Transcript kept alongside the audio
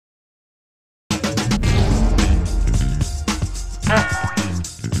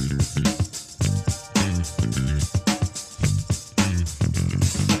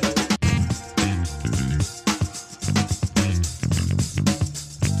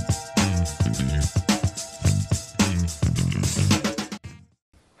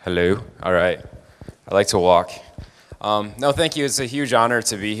Hello. All right. I like to walk. No, thank you. It's a huge honor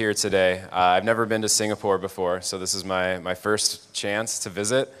to be here today. I've never been to Singapore before, so this is my first chance to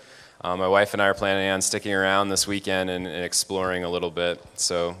visit. My wife and I are planning on sticking around this weekend and exploring a little bit,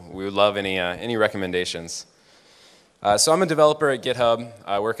 so we would love any recommendations. So I'm a developer at GitHub.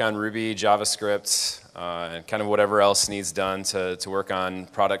 I work on Ruby, JavaScript, and kind of whatever else needs done to work on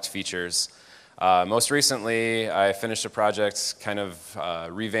product features. Most recently, I finished a project kind of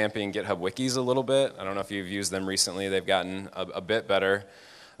revamping GitHub wikis a little bit. I don't know if you've used them recently. They've gotten a bit better.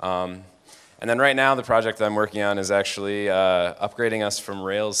 And then right now, the project that I'm working on is actually upgrading us from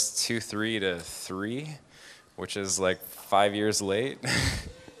Rails 2.3 to 3, which is like 5 years late.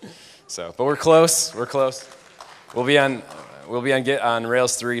 But we're close. We're close. We'll be on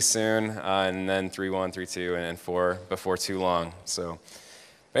Rails 3 soon, and then 3.1, 3.2, and 4 before too long. So.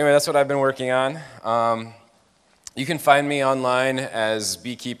 Anyway, that's what I've been working on. You can find me online as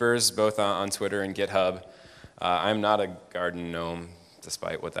Beekeepers, both on Twitter and GitHub. I'm not a garden gnome,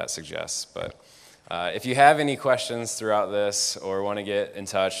 despite what that suggests. But if you have any questions throughout this or want to get in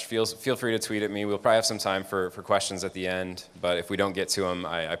touch, feel free to tweet at me. We'll probably have some time for questions at the end. But if we don't get to them,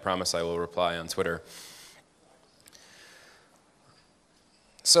 I promise I will reply on Twitter.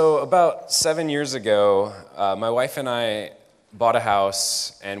 So about 7 years ago, my wife and I bought a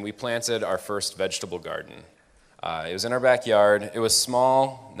house, and we planted our first vegetable garden. It was in our backyard. It was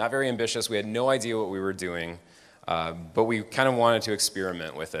small, not very ambitious. We had no idea what we were doing, but we kind of wanted to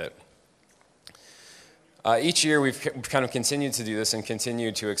experiment with it. Each year, we've kind of continued to do this and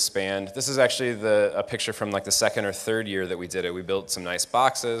continued to expand. This is actually a picture from like the second or third year that we did it. We built some nice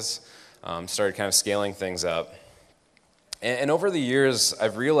boxes, started kind of scaling things up. And over the years,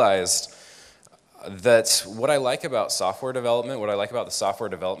 I've realized that what I like about software development, what I like about the software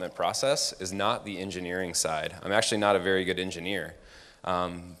development process is not the engineering side. I'm actually not a very good engineer,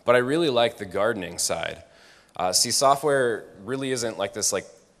 but I really like the gardening side. See, software really isn't like this like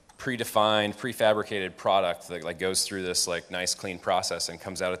predefined, prefabricated product that like goes through this like nice clean process and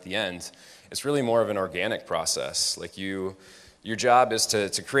comes out at the end. It's really more of an organic process. Like your job is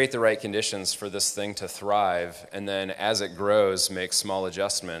to create the right conditions for this thing to thrive, and then as it grows, make small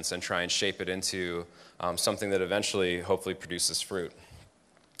adjustments and try and shape it into something that eventually, hopefully, produces fruit.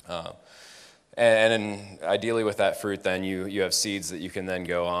 And ideally with that fruit, then you have seeds that you can then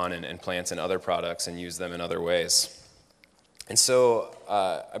go on and plant in other products and use them in other ways. And so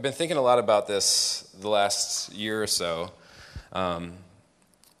I've been thinking a lot about this the last year or so.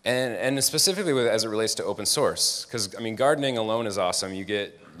 And specifically as it relates to open source, because I mean, gardening alone is awesome. You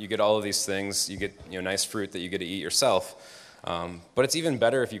get all of these things. You get nice fruit that you get to eat yourself. But it's even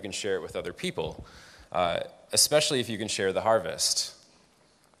better if you can share it with other people, especially if you can share the harvest.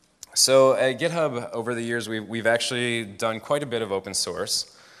 So at GitHub, over the years, we've actually done quite a bit of open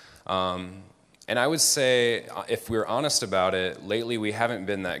source. And I would say, if we're honest about it, lately we haven't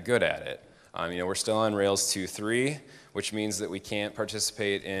been that good at it. We're still on Rails 2.3. Which means that we can't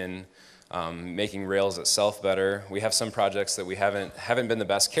participate in making Rails itself better. We have some projects that we haven't been the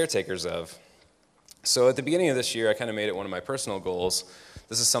best caretakers of. So at the beginning of this year, I kind of made it one of my personal goals.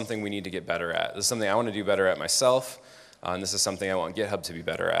 This is something we need to get better at. This is something I want to do better at myself, and this is something I want GitHub to be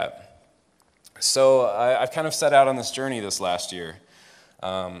better at. So I've kind of set out on this journey this last year.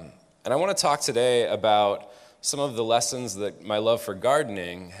 And I want to talk today about some of the lessons that my love for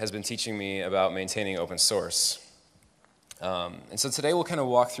gardening has been teaching me about maintaining open source. And so today we'll kind of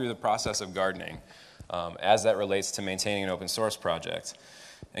walk through the process of gardening as that relates to maintaining an open source project.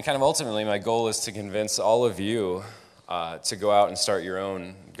 And kind of ultimately my goal is to convince all of you to go out and start your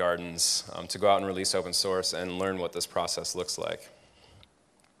own gardens, to go out and release open source and learn what this process looks like.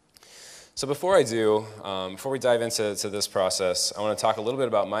 So before I do, before we dive into this process, I want to talk a little bit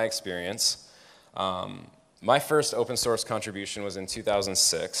about my experience. My first open source contribution was in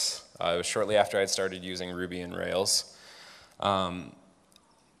 2006. It was shortly after I had started using Ruby and Rails. And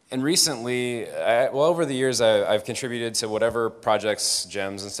recently, over the years, I've contributed to whatever projects,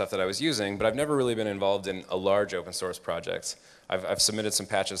 gems, and stuff that I was using, but I've never really been involved in a large open source project. I've submitted some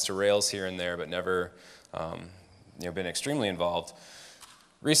patches to Rails here and there, but never been extremely involved.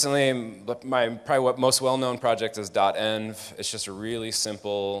 Recently, probably most well-known project is .env. It's just a really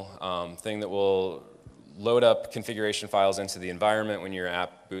simple thing that will load up configuration files into the environment when your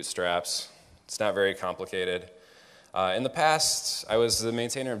app bootstraps. It's not very complicated. In the past, I was the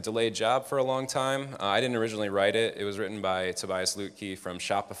maintainer of Delayed Job for a long time. I didn't originally write it. It was written by Tobias Lutke from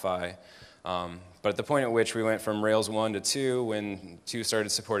Shopify. But at the point at which we went from Rails 1 to 2, when 2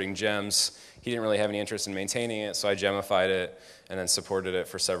 started supporting gems, he didn't really have any interest in maintaining it, so I gemified it and then supported it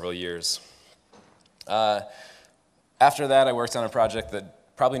for several years. After that, I worked on a project that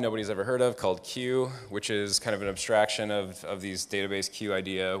probably nobody's ever heard of, called Q, which is kind of an abstraction of these database queue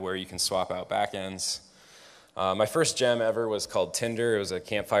idea where you can swap out backends. My first gem ever was called Tinder. It was a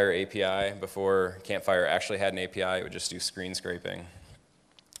Campfire API. Before Campfire actually had an API, it would just do screen scraping.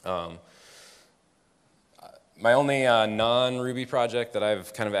 My only non-Ruby project that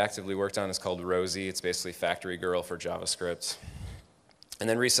I've kind of actively worked on is called Rosie. It's basically Factory Girl for JavaScript. And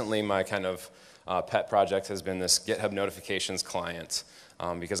then recently, my kind of pet project has been this GitHub notifications client,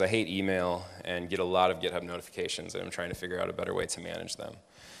 because I hate email and get a lot of GitHub notifications, and I'm trying to figure out a better way to manage them.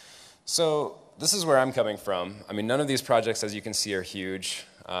 So this is where I'm coming from. I mean, none of these projects, as you can see, are huge.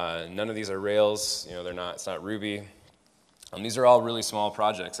 None of these are Rails. You know, they're not. It's not Ruby. These are all really small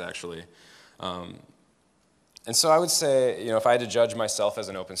projects, actually. And so I would say, you know, if I had to judge myself as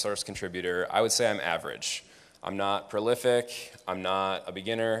an open source contributor, I would say I'm average. I'm not prolific. I'm not a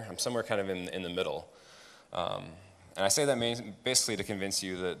beginner. I'm somewhere kind of in the middle. And I say that basically to convince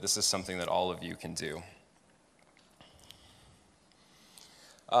you that this is something that all of you can do.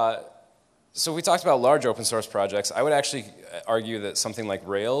 So we talked about large open source projects. I would actually argue that something like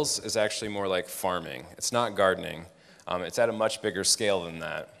Rails is actually more like farming. It's not gardening. It's at a much bigger scale than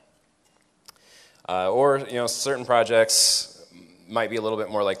that. Or, you know, certain projects might be a little bit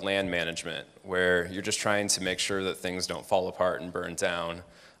more like land management, where you're just trying to make sure that things don't fall apart and burn down,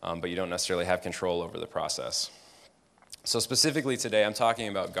 but you don't necessarily have control over the process. So specifically today, I'm talking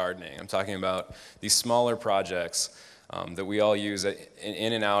about gardening. I'm talking about these smaller projects that we all use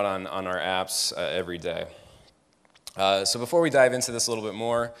in and out on our apps every day. So before we dive into this a little bit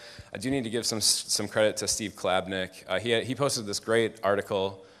more, I do need to give some credit to Steve Klabnik. He posted this great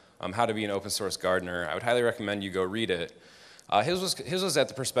article, How to Be an Open Source Gardener. I would highly recommend you go read it. His was at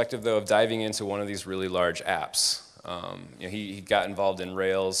the perspective, though, of diving into one of these really large apps. You know, he got involved in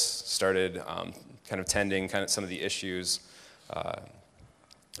Rails, started kind of tending some of the issues.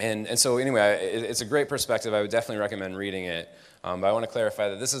 And so anyway, it's a great perspective. I would definitely recommend reading it. But I want to clarify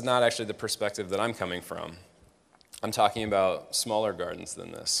that this is not actually the perspective that I'm coming from. I'm talking about smaller gardens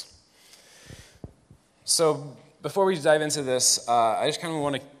than this. So before we dive into this, I just kind of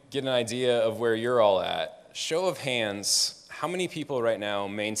want to get an idea of where you're all at. Show of hands, how many people right now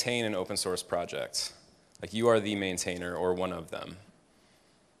maintain an open source project? Like you are the maintainer or one of them.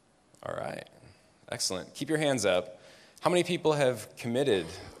 All right, excellent. Keep your hands up. How many people have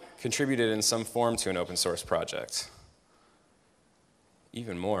contributed in some form to an open source project?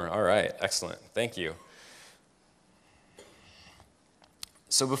 Even more. All right, excellent. Thank you.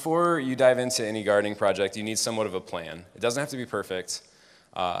 So before you dive into any gardening project, you need somewhat of a plan. It doesn't have to be perfect,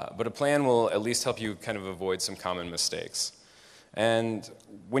 but a plan will at least help you kind of avoid some common mistakes. And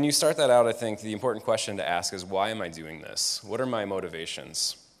when you start that out, I think the important question to ask is, why am I doing this? What are my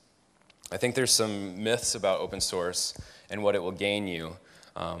motivations? I think there's some myths about open source and what it will gain you.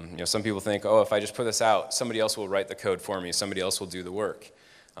 You know, some people think, oh, if I just put this out, somebody else will write the code for me, somebody else will do the work.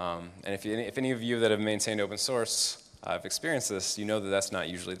 And if any of you that have maintained open source have experienced this, you know that that's not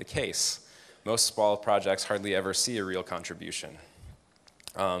usually the case. Most small projects hardly ever see a real contribution.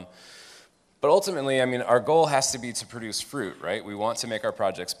 But ultimately, I mean, our goal has to be to produce fruit, right? We want to make our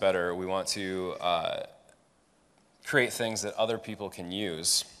projects better. We want to create things that other people can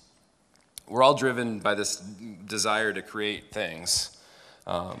use. We're all driven by this desire to create things.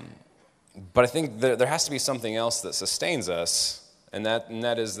 But I think there has to be something else that sustains us, and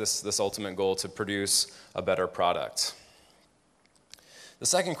that is this ultimate goal to produce a better product. The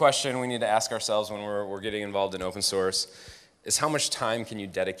second question we need to ask ourselves when we're getting involved in open source is, how much time can you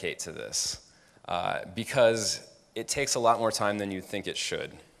dedicate to this? Because it takes a lot more time than you think it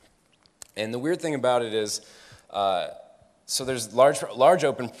should. And the weird thing about it is, so there's large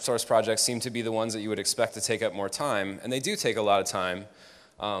open source projects seem to be the ones that you would expect to take up more time, and they do take a lot of time.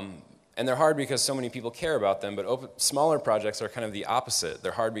 And they're hard because so many people care about them, but smaller projects are kind of the opposite.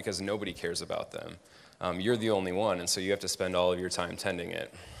 They're hard because nobody cares about them. You're the only one, and so you have to spend all of your time tending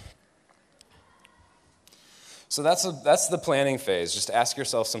it. So that's the planning phase. Just ask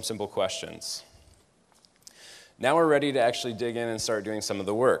yourself some simple questions. Now we're ready to actually dig in and start doing some of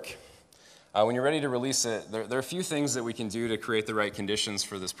the work. When you're ready to release it, there are a few things that we can do to create the right conditions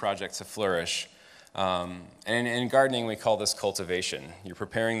for this project to flourish. And in gardening, we call this cultivation. You're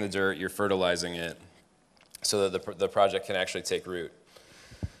preparing the dirt, you're fertilizing it, so that the project can actually take root.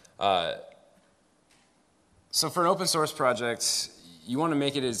 So for an open source project, you want to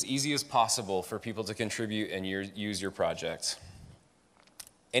make it as easy as possible for people to contribute and use your project.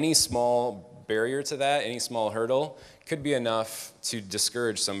 Any small barrier to that, any small hurdle, could be enough to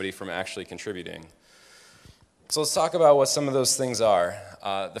discourage somebody from actually contributing. So let's talk about what some of those things are.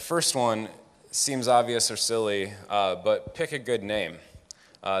 The first one seems obvious or silly, but pick a good name.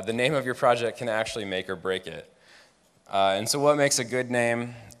 the name of your project can actually make or break it. And so what makes a good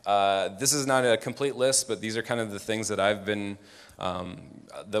name? This is not a complete list, but these are kind of the things that I've been,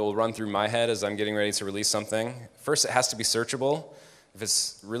 that will run through my head as I'm getting ready to release something. First, it has to be searchable. If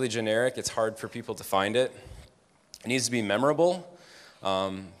it's really generic, it's hard for people to find it. It needs to be memorable.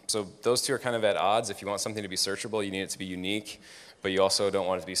 So those two are kind of at odds. If you want something to be searchable, you need it to be unique, but you also don't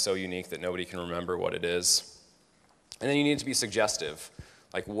want it to be so unique that nobody can remember what it is. And then you need it to be suggestive.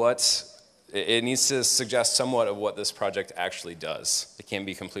 Like it needs to suggest somewhat of what this project actually does. It can't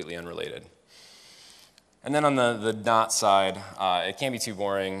be completely unrelated. And then on the not side, it can't be too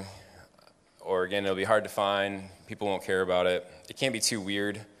boring, or again, it'll be hard to find. People won't care about it. It can't be too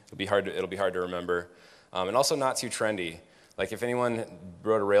weird. It'll be hard to remember. And also not too trendy. Like if anyone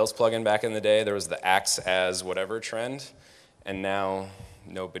wrote a Rails plugin back in the day, there was the acts as whatever trend, and now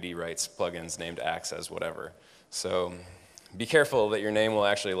nobody writes plugins named acts as whatever. So be careful that your name will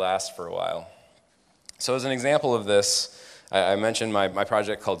actually last for a while. So as an example of this, I mentioned my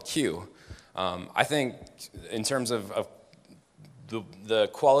project called Q. I think in terms of the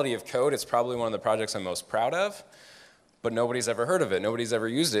quality of code, it's probably one of the projects I'm most proud of, but nobody's ever heard of it. Nobody's ever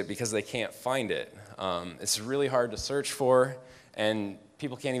used it because they can't find it. It's really hard to search for, and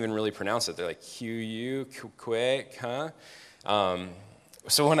people can't even really pronounce it. They're like Q-U, Q-Q, huh?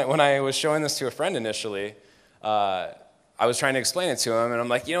 So when I was showing this to a friend initially, I was trying to explain it to him, and I'm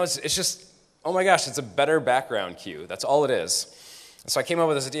like, you know, it's just, oh my gosh, it's a better background queue. That's all it is. So I came up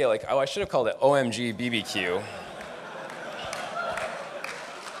with this idea, like, oh, I should have called it OMG BBQ.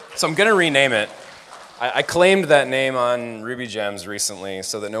 So I'm going to rename it. I claimed that name on Ruby Gems recently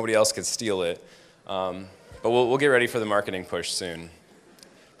so that nobody else could steal it. But we'll get ready for the marketing push soon.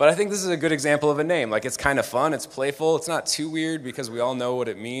 But I think this is a good example of a name. Like, it's kind of fun, it's playful, it's not too weird because we all know what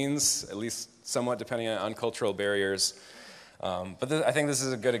it means, at least somewhat depending on cultural barriers. But I think this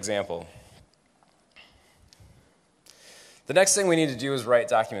is a good example. The next thing we need to do is write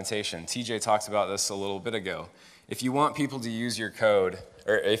documentation. TJ talked about this a little bit ago. If you want people to use your code,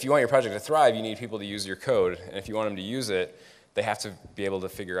 or if you want your project to thrive, you need people to use your code. And if you want them to use it, they have to be able to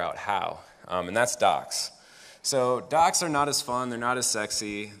figure out how. And that's docs. So docs are not as fun, they're not as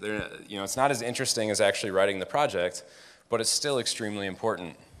sexy, it's not as interesting as actually writing the project, but it's still extremely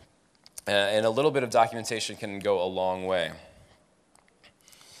important. And a little bit of documentation can go a long way.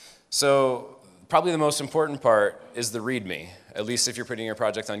 So probably the most important part is the README. At least if you're putting your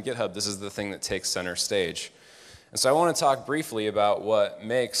project on GitHub, this is the thing that takes center stage. And so I want to talk briefly about what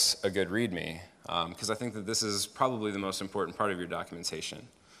makes a good README, because I think that this is probably the most important part of your documentation.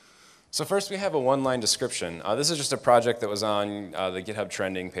 So first we have a one-line description. This is just a project that was on the GitHub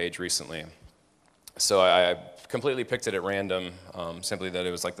trending page recently. So I completely picked it at random, simply that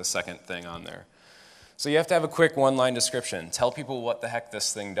it was like the second thing on there. So you have to have a quick one-line description. Tell people what the heck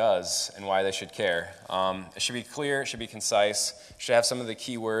this thing does and why they should care. It should be clear, it should be concise, it should have some of the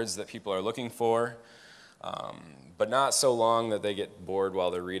keywords that people are looking for, but not so long that they get bored while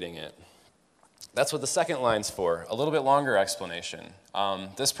they're reading it. That's what the second line's for, a little bit longer explanation.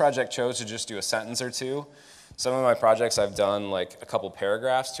 This project chose to just do a sentence or two. Some of my projects I've done like a couple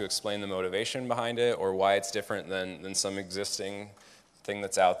paragraphs to explain the motivation behind it or why it's different than some existing thing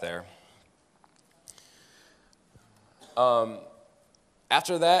that's out there.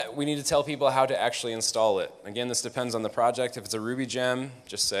 After that, we need to tell people how to actually install it. Again, this depends on the project. If it's a Ruby gem,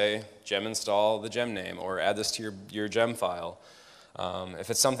 just say gem install the gem name or add this to your gem file. If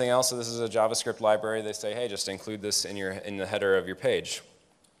it's something else, so this is a JavaScript library, they say, hey, just include this in the header of your page.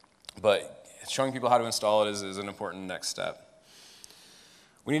 But showing people how to install it is an important next step.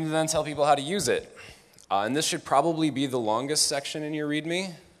 We need to then tell people how to use it. And this should probably be the longest section in your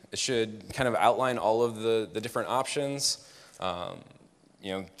README. It should kind of outline all of the different options,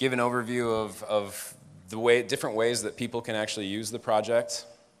 give an overview of the different ways that people can actually use the project.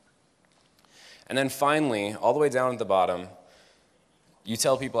 And then finally, all the way down at the bottom, you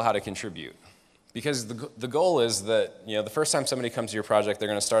tell people how to contribute. Because the goal is that the first time somebody comes to your project, they're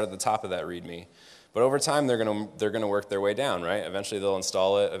going to start at the top of that README. But over time, they're going to work their way down, right? Eventually, they'll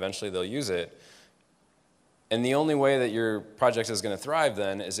install it. Eventually, they'll use it. And the only way that your project is going to thrive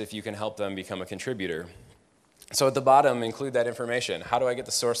then is if you can help them become a contributor. So at the bottom, include that information. How do I get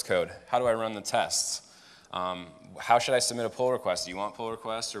the source code? How do I run the tests? How should I submit a pull request? Do you want pull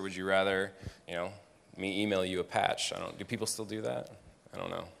requests, or would you rather, me email you a patch? Do people still do that? I don't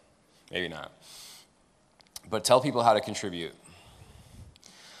know. Maybe not. But tell people how to contribute.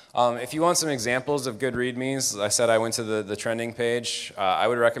 If you want some examples of good READMEs, I said I went to the trending page. I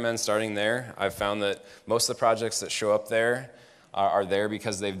would recommend starting there. I've found that most of the projects that show up there are there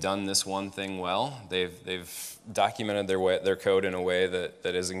because they've done this one thing well. They've documented their code in a way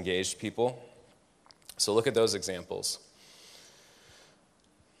that has engaged people. So look at those examples.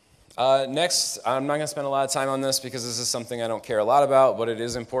 Next, I'm not going to spend a lot of time on this because this is something I don't care a lot about, but it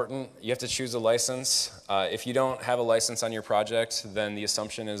is important. You have to choose a license. If you don't have a license on your project, then the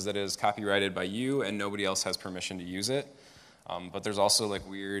assumption is that it is copyrighted by you and nobody else has permission to use it. But there's also like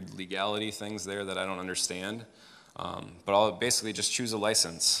weird legality things there that I don't understand. But I'll basically just choose a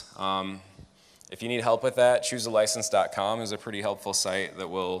license. If you need help with that, choosealicense.com is a pretty helpful site that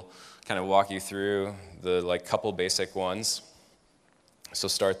will kind of walk you through the like couple basic ones. So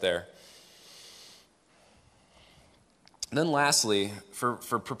start there. Then lastly, for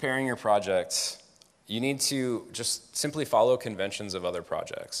preparing your project, you need to just simply follow conventions of other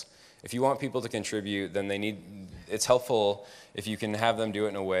projects. If you want people to contribute, then it's helpful if you can have them do it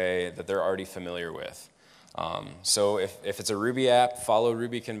in a way that they're already familiar with. So if it's a Ruby app, follow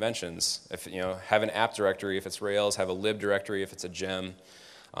Ruby conventions. If have an app directory if it's Rails, have a lib directory if it's a gem.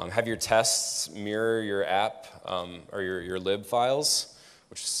 Have your tests mirror your app or your lib files,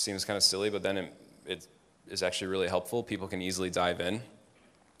 which seems kind of silly, but then it is actually really helpful. People can easily dive in.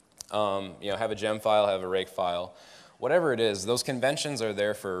 Have a gem file, have a rake file. Whatever it is, those conventions are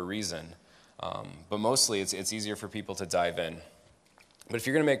there for a reason. But mostly it's easier for people to dive in. But if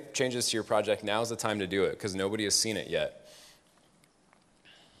you're going to make changes to your project, now's the time to do it because nobody has seen it yet.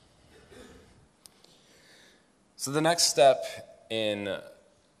 So the next step in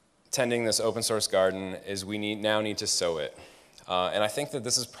tending this open source garden is we now need to sow it. And I think that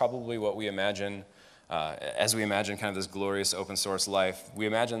this is probably what we imagine as we imagine kind of this glorious open source life. We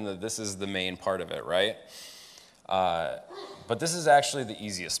imagine that this is the main part of it, right? But this is actually the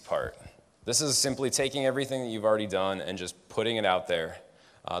easiest part. This is simply taking everything that you've already done and just putting it out there.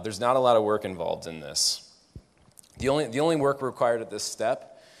 There's not a lot of work involved in this. The only work required at this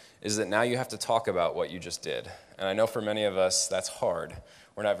step is that now you have to talk about what you just did. And I know for many of us that's hard.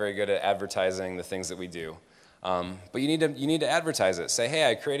 We're not very good at advertising the things that we do. But you need to advertise it. Say, hey,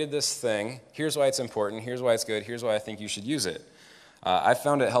 I created this thing. Here's why it's important. Here's why it's good. Here's why I think you should use it. I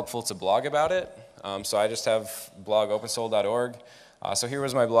found it helpful to blog about it. So I just have blog opensoul.org. So here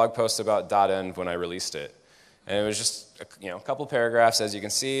was my blog post about .env when I released it. And it was just a couple paragraphs, as you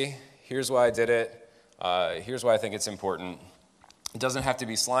can see. Here's why I did it. Here's why I think it's important. It doesn't have to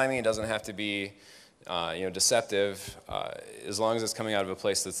be slimy. It doesn't have to be deceptive. As long as it's coming out of a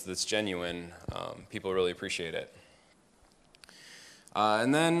place that's genuine, people really appreciate it.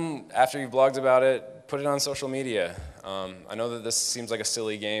 And then after you've blogged about it, put it on social media. I know that this seems like a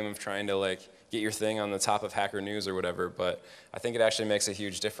silly game of trying to get your thing on the top of Hacker News or whatever, but I think it actually makes a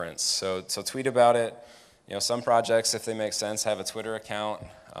huge difference. So tweet about it. Some projects, if they make sense, have a Twitter account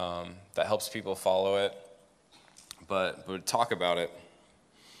that helps people follow it, but talk about it.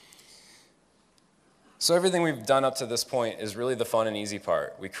 So everything we've done up to this point is really the fun and easy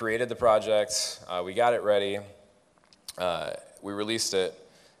part. We created the project, we got it ready, we released it,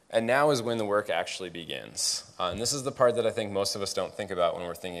 and now is when the work actually begins. And this is the part that I think most of us don't think about when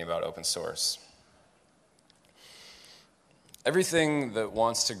we're thinking about open source. Everything that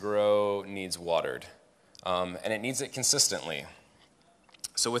wants to grow needs watered, and it needs it consistently.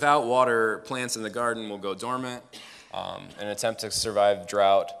 So without water, plants in the garden will go dormant in an attempt to survive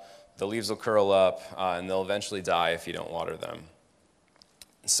drought. The leaves will curl up, and they'll eventually die if you don't water them.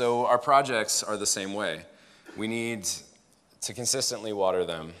 So our projects are the same way. We need to consistently water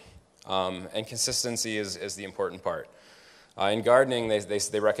them, and consistency is the important part. In gardening,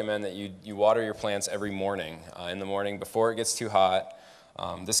 they recommend that you water your plants every morning. In the morning before it gets too hot.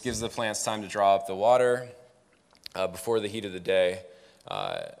 This gives the plants time to draw up the water before the heat of the day.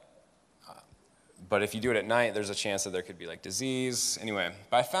 But if you do it at night, there's a chance that there could be disease. Anyway,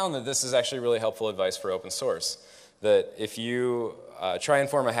 but I found that this is actually really helpful advice for open source. That if you try and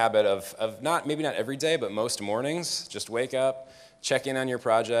form a habit of maybe not every day, but most mornings, just wake up, check in on your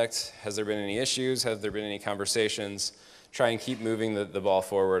project. Has there been any issues? Have there been any conversations? Try and keep moving the ball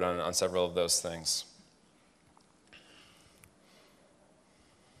forward on several of those things.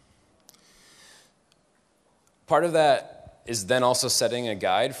 Part of that is then also setting a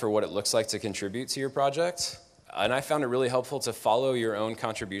guide for what it looks like to contribute to your project. And I found it really helpful to follow your own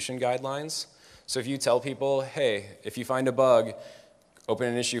contribution guidelines. So if you tell people, hey, if you find a bug, open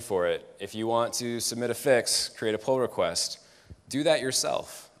an issue for it. If you want to submit a fix, create a pull request. Do that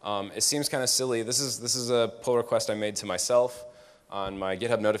yourself. It seems kind of silly. This is a pull request I made to myself on my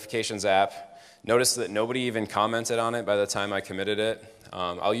GitHub notifications app. Notice that nobody even commented on it by the time I committed it.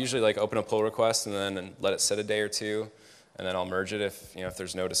 I'll usually open a pull request and then let it sit a day or two, and then I'll merge it if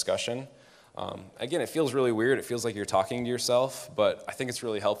there's no discussion. Again, it feels really weird. It feels like you're talking to yourself, but I think it's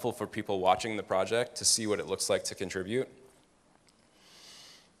really helpful for people watching the project to see what it looks like to contribute.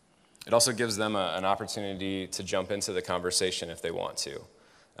 It also gives them an opportunity to jump into the conversation if they want to.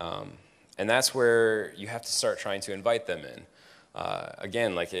 And that's where you have to start trying to invite them in.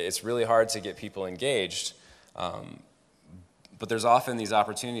 Again, like it's really hard to get people engaged, but there's often these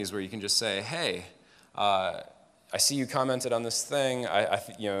opportunities where you can just say, hey, I see you commented on this thing,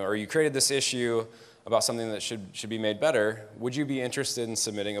 or you created this issue about something that should be made better. Would you be interested in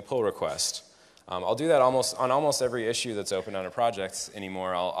submitting a pull request? I'll do that on almost every issue that's open on a project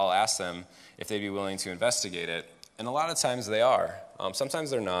anymore. I'll ask them if they'd be willing to investigate it. And a lot of times they are. Sometimes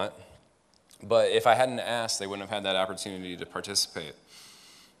they're not. But if I hadn't asked, they wouldn't have had that opportunity to participate.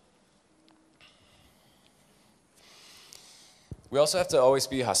 We also have to always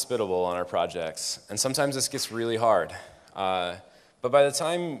be hospitable on our projects. And sometimes this gets really hard. But by the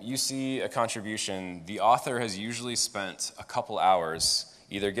time you see a contribution, the author has usually spent a couple hours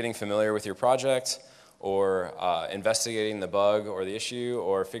either getting familiar with your project or investigating the bug or the issue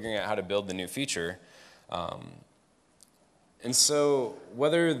or figuring out how to build the new feature. And so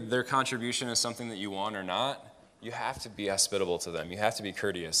whether their contribution is something that you want or not, you have to be hospitable to them. You have to be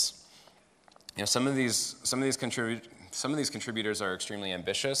courteous. You know, some of these contributors are extremely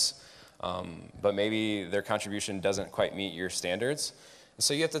ambitious, but maybe their contribution doesn't quite meet your standards. And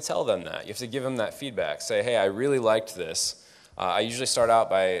so you have to tell them that. You have to give them that feedback. Say, hey, I really liked this. I usually start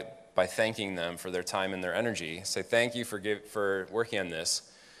out by thanking them for their time and their energy. Say, thank you for working on this.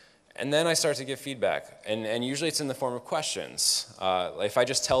 And then I start to give feedback. And usually it's in the form of questions. If I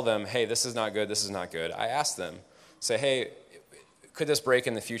just tell them, hey, this is not good, I ask them, say, hey, could this break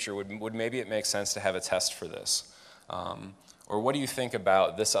in the future? Would maybe it make sense to have a test for this? Or what do you think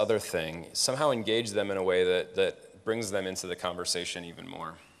about this other thing? Somehow engage them in a way that brings them into the conversation even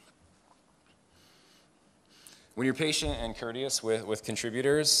more. When you're patient and courteous with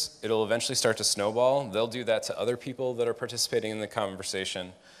contributors, it'll eventually start to snowball. They'll do that to other people that are participating in the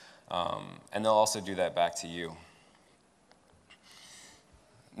conversation, and they'll also do that back to you.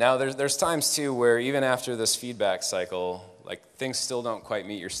 Now, there's times, too, where even after this feedback cycle, like things still don't quite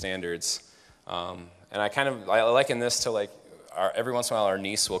meet your standards. And I liken this to like every once in a while our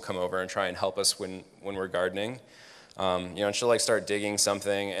niece will come over and try and help us when we're gardening. And she'll like start digging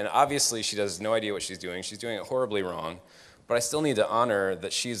something, and obviously she has no idea what she's doing. She's doing it horribly wrong, but I still need to honor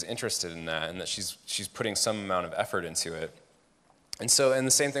that she's interested in that and that she's putting some amount of effort into it. And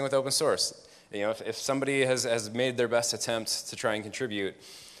the same thing with open source. You know, if somebody has made their best attempt to try and contribute,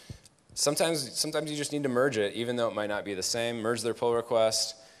 sometimes you just need to merge it, even though it might not be the same. Merge their pull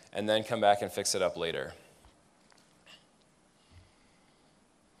request, and then come back and fix it up later.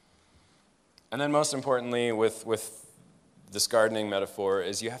 And then most importantly, with this gardening metaphor,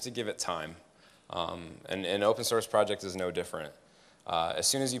 is you have to give it time. And an open source project is no different. As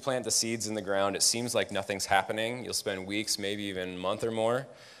soon as you plant the seeds in the ground, it seems like nothing's happening. You'll spend weeks, maybe even a month or more,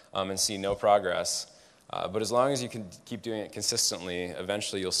 and see no progress. But as long as you can keep doing it consistently,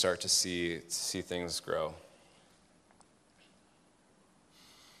 eventually you'll start to see things grow.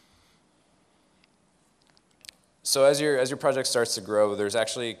 So as your project starts to grow, there's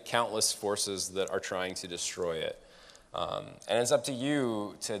actually countless forces that are trying to destroy it. And it's up to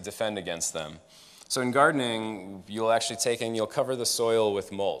you to defend against them. So in gardening, you'll actually you'll cover the soil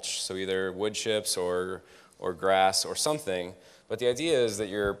with mulch, so either wood chips or grass or something. But the idea is that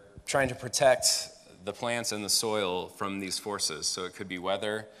you're trying to protect the plants and the soil from these forces. So it could be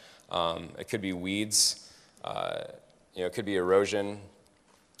weather, it could be weeds, it could be erosion.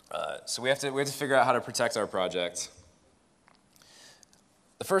 So we have to figure out how to protect our project.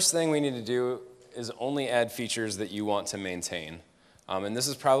 The first thing we need to do is only add features that you want to maintain. And this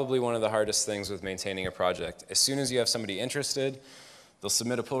is probably one of the hardest things with maintaining a project. As soon as you have somebody interested, they'll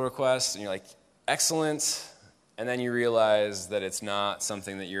submit a pull request, and you're like, excellent, and then you realize that it's not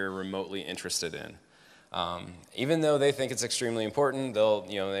something that you're remotely interested in. Even though they think it's extremely important,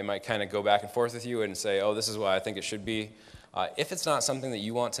 they might kind of go back and forth with you and say, oh, this is why I think it should be. If it's not something that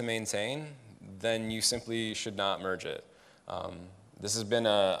you want to maintain, then you simply should not merge it. This has been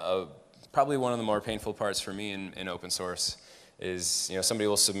probably one of the more painful parts for me in open source is, somebody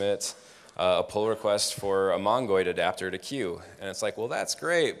will submit a pull request for a Mongoid adapter to Q. And it's like, well, that's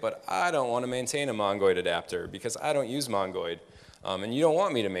great, but I don't want to maintain a Mongoid adapter because I don't use Mongoid. And you don't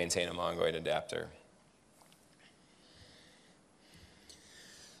want me to maintain a Mongoid adapter.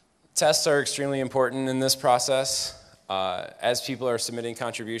 Tests are extremely important in this process. As people are submitting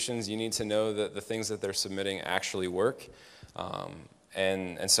contributions, you need to know that the things that they're submitting actually work.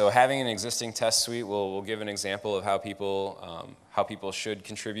 And so having an existing test suite will give an example of how people should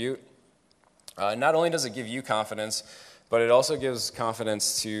contribute. Not only does it give you confidence, but it also gives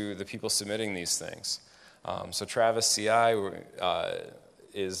confidence to the people submitting these things. So Travis CI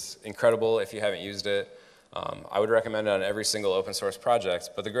is incredible if you haven't used it. I would recommend it on every single open source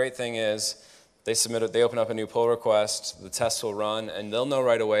project. But the great thing is they open up a new pull request, the tests will run, and they'll know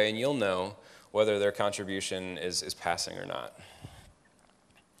right away, and you'll know whether their contribution is passing or not.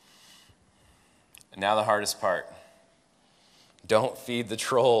 And now the hardest part. Don't feed the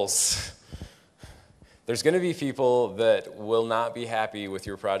trolls. There's going to be people that will not be happy with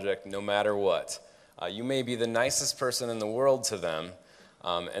your project no matter what. You may be the nicest person in the world to them,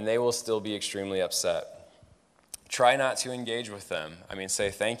 and they will still be extremely upset. Try not to engage with them. I mean, say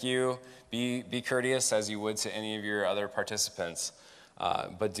thank you, be courteous as you would to any of your other participants,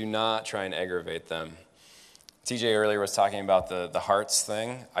 but do not try and aggravate them. TJ earlier was talking about the hearts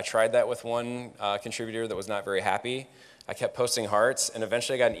thing. I tried that with one contributor that was not very happy. I kept posting hearts, and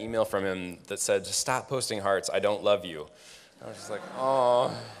eventually I got an email from him that said, just stop posting hearts, I don't love you. I was just like,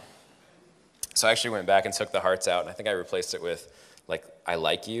 oh. So I actually went back and took the hearts out, and I think I replaced it with, like, I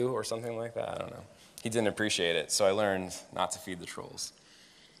like you or something like that. I don't know. He didn't appreciate it, so I learned not to feed the trolls.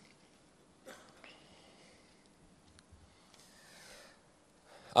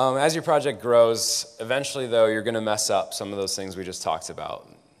 As your project grows, eventually, though, you're going to mess up some of those things we just talked about.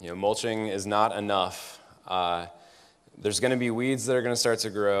 You know, mulching is not enough. There's going to be weeds that are going to start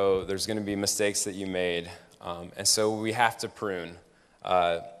to grow. There's going to be mistakes that you made. And so we have to prune.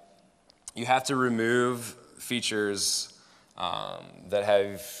 You have to remove features that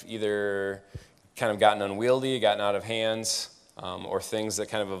have either kind of gotten unwieldy, gotten out of hands, or things that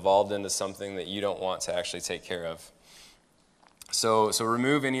kind of evolved into something that you don't want to actually take care of. So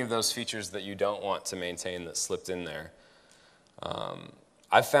remove any of those features that you don't want to maintain that slipped in there.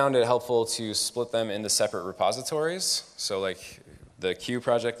 I've found it helpful to split them into separate repositories. So like the Q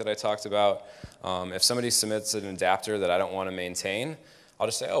project that I talked about, if somebody submits an adapter that I don't want to maintain, I'll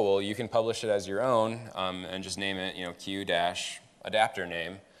just say, oh, well, you can publish it as your own and just name it, Q-adapter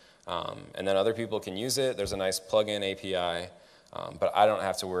name. And then other people can use it. There's a nice plugin API, but I don't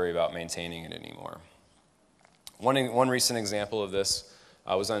have to worry about maintaining it anymore. One recent example of this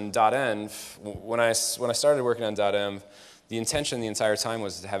was on .env. When I started working on .env, the intention the entire time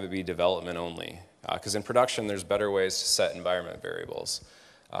was to have it be development only. Because in production, there's better ways to set environment variables.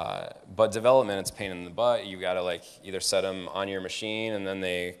 But development, it's a pain in the butt. You got to either set them on your machine and then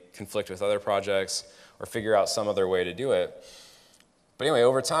they conflict with other projects, or figure out some other way to do it. But anyway,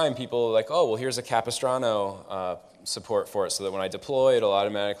 over time, people are like, oh, well, here's a Capistrano support for it, so that when I deploy, it'll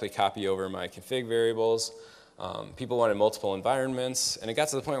automatically copy over my config variables. People wanted multiple environments, and it got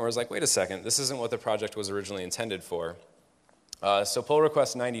to the point where I was like, wait a second, this isn't what the project was originally intended for. So pull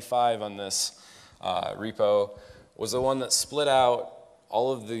request 95 on this repo was the one that split out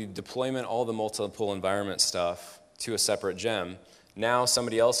all of the deployment, all the multiple environment stuff to a separate gem. Now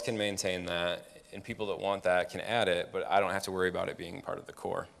somebody else can maintain that, and people that want that can add it, but I don't have to worry about it being part of the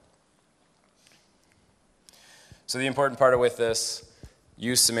core. So the important part with this,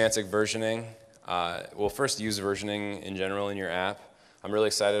 use semantic versioning. Well, first use versioning in general in your app. I'm really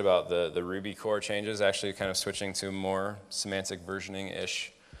excited about the Ruby core changes, actually kind of switching to more semantic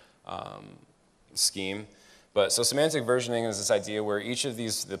versioning-ish scheme. But so semantic versioning is this idea where each of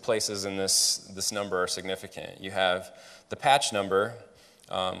the places in this number are significant. You have the patch number,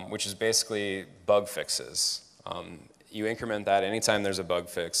 which is basically bug fixes. You increment that anytime there's a bug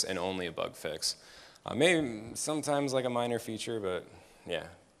fix and only a bug fix. Maybe sometimes like a minor feature, but yeah,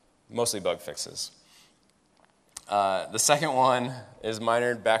 mostly bug fixes. The second one is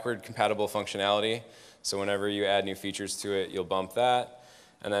minor backward compatible functionality. So whenever you add new features to it, you'll bump that.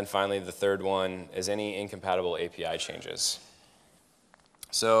 And then finally, the third one is any incompatible API changes.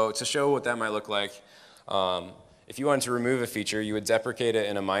 So to show what that might look like, if you wanted to remove a feature, you would deprecate it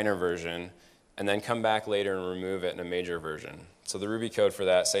in a minor version, and then come back later and remove it in a major version. So the Ruby code for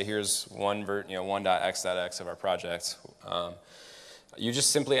that, say here's 1.x.x of our project. You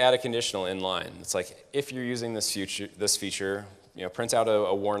just simply add a conditional in line. It's like, if you're using this feature, print out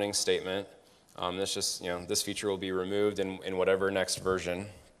a warning statement. This feature will be removed in whatever next version.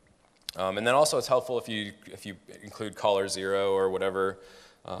 And then also it's helpful if you include caller 0 or whatever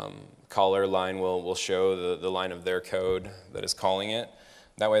caller line will show the line of their code that is calling it.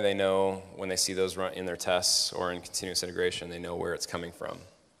 That way they know when they see those run in their tests or in continuous integration, they know where it's coming from.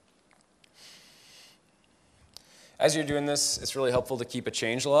 As you're doing this, it's really helpful to keep a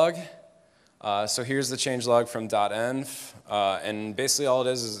changelog. So here's the changelog from .env, and basically all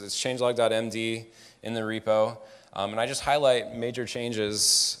it is it's changelog.md in the repo, and I just highlight major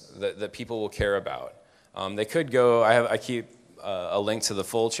changes that people will care about. They could go, I keep a link to the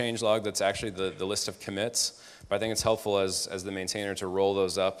full changelog that's actually the list of commits. But I think it's helpful as the maintainer to roll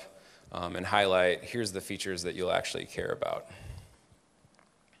those up and highlight, here's the features that you'll actually care about.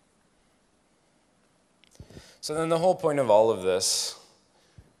 So then the whole point of all of this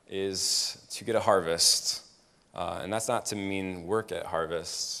is to get a harvest. And that's not to mean work at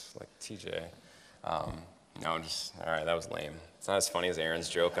harvest, like TJ. No, just, all right, that was lame. It's not as funny as Aaron's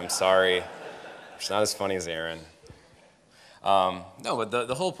joke, I'm sorry. It's not as funny as Aaron. No, but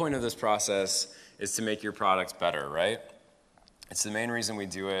the whole point of this process is to make your product better, right? It's the main reason we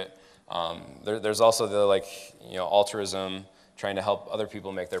do it. There's also the altruism, trying to help other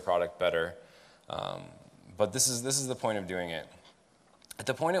people make their product better. But this is the point of doing it. At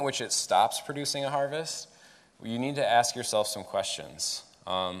the point at which it stops producing a harvest, you need to ask yourself some questions.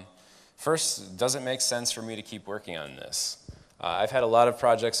 First, does it make sense for me to keep working on this? I've had a lot of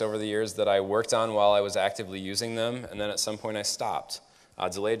projects over the years that I worked on while I was actively using them, and then at some point I stopped.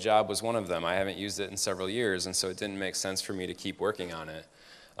 Delayed job was one of them. I haven't used it in several years, and so it didn't make sense for me to keep working on it.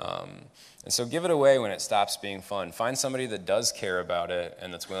 And so give it away when it stops being fun. Find somebody that does care about it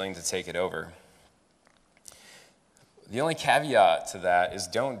and that's willing to take it over. The only caveat to that is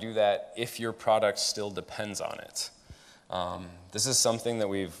don't do that if your product still depends on it. This is something that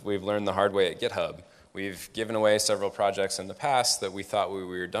we've learned the hard way at GitHub. We've given away several projects in the past that we thought we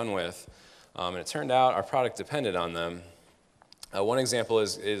were done with, and it turned out our product depended on them. One example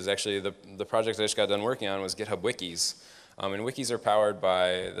is actually the project I just got done working on was GitHub Wikis. And wikis are powered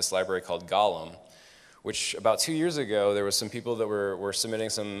by this library called Golem, which about 2 years ago, there was some people that were submitting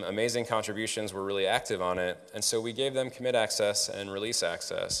some amazing contributions, were really active on it, and so we gave them commit access and release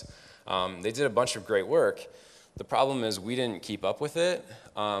access. They did a bunch of great work. The problem is we didn't keep up with it,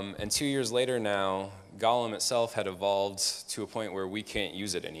 and 2 years later now, Golem itself had evolved to a point where we can't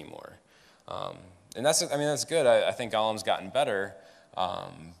use it anymore. And that's good. I think Golem's gotten better,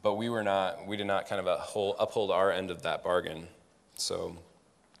 but we did not kind of uphold our end of that bargain. So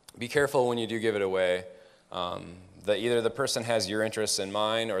be careful when you do give it away, that either the person has your interests in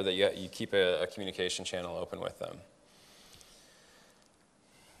mind or that you keep a communication channel open with them.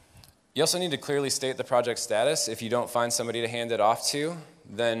 You also need to clearly state the project status. If you don't find somebody to hand it off to,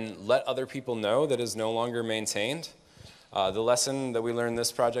 then let other people know that it is no longer maintained. The lesson that we learned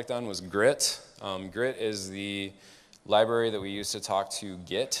this project on was Grit. Grit is the library that we use to talk to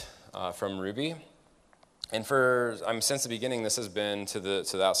Git from Ruby. And since the beginning, this has been to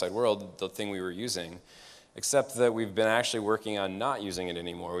the outside world the thing we were using, except that we've been actually working on not using it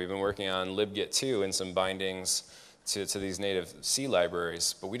anymore. We've been working on libgit2 and some bindings to these native C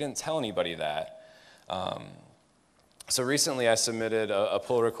libraries, but we didn't tell anybody that. So recently I submitted a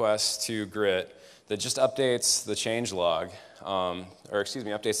pull request to Grit that just updates the changelog,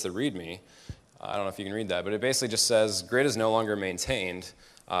 updates the README. I don't know if you can read that, but it basically just says Grit is no longer maintained.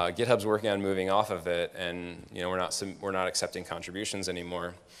 GitHub's working on moving off of it, and we're not accepting contributions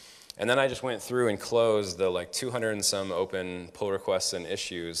anymore. And then I just went through and closed the 200 and some open pull requests and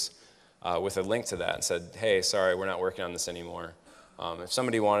issues with a link to that and said, hey, sorry, we're not working on this anymore. If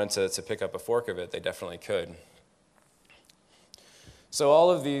somebody wanted to pick up a fork of it, they definitely could. So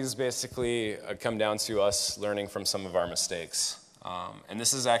all of these basically come down to us learning from some of our mistakes. And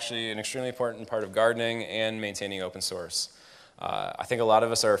this is actually an extremely important part of gardening and maintaining open source. I think a lot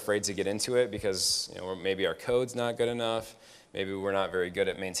of us are afraid to get into it because maybe our code's not good enough, maybe we're not very good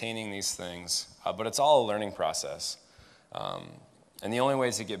at maintaining these things, but it's all a learning process. And the only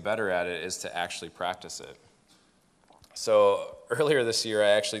way to get better at it is to actually practice it. So earlier this year,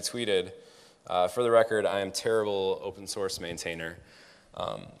 I actually tweeted, for the record, I am terrible open source maintainer.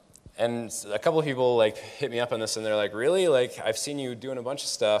 And a couple of people hit me up on this, and they're like, really? I've seen you doing a bunch of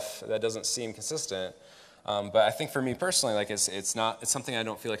stuff that doesn't seem consistent. But I think for me personally, it's something I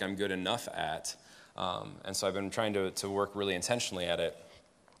don't feel like I'm good enough at. And so I've been trying to work really intentionally at it.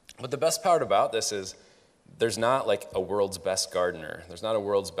 But the best part about this is there's not a world's best gardener. There's not a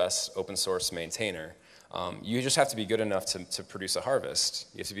world's best open source maintainer. You just have to be good enough to produce a harvest.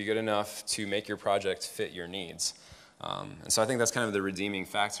 You have to be good enough to make your project fit your needs. And so I think that's kind of the redeeming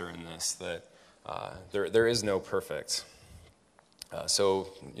factor in this, that there is no perfect. So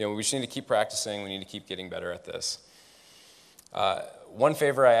we just need to keep practicing. We need to keep getting better at this. One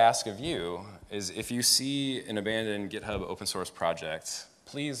favor I ask of you is if you see an abandoned GitHub open source project,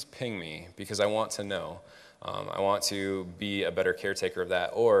 please ping me because I want to know. I want to be a better caretaker of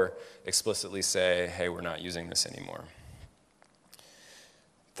that or explicitly say, hey, we're not using this anymore.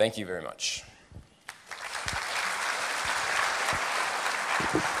 Thank you very much.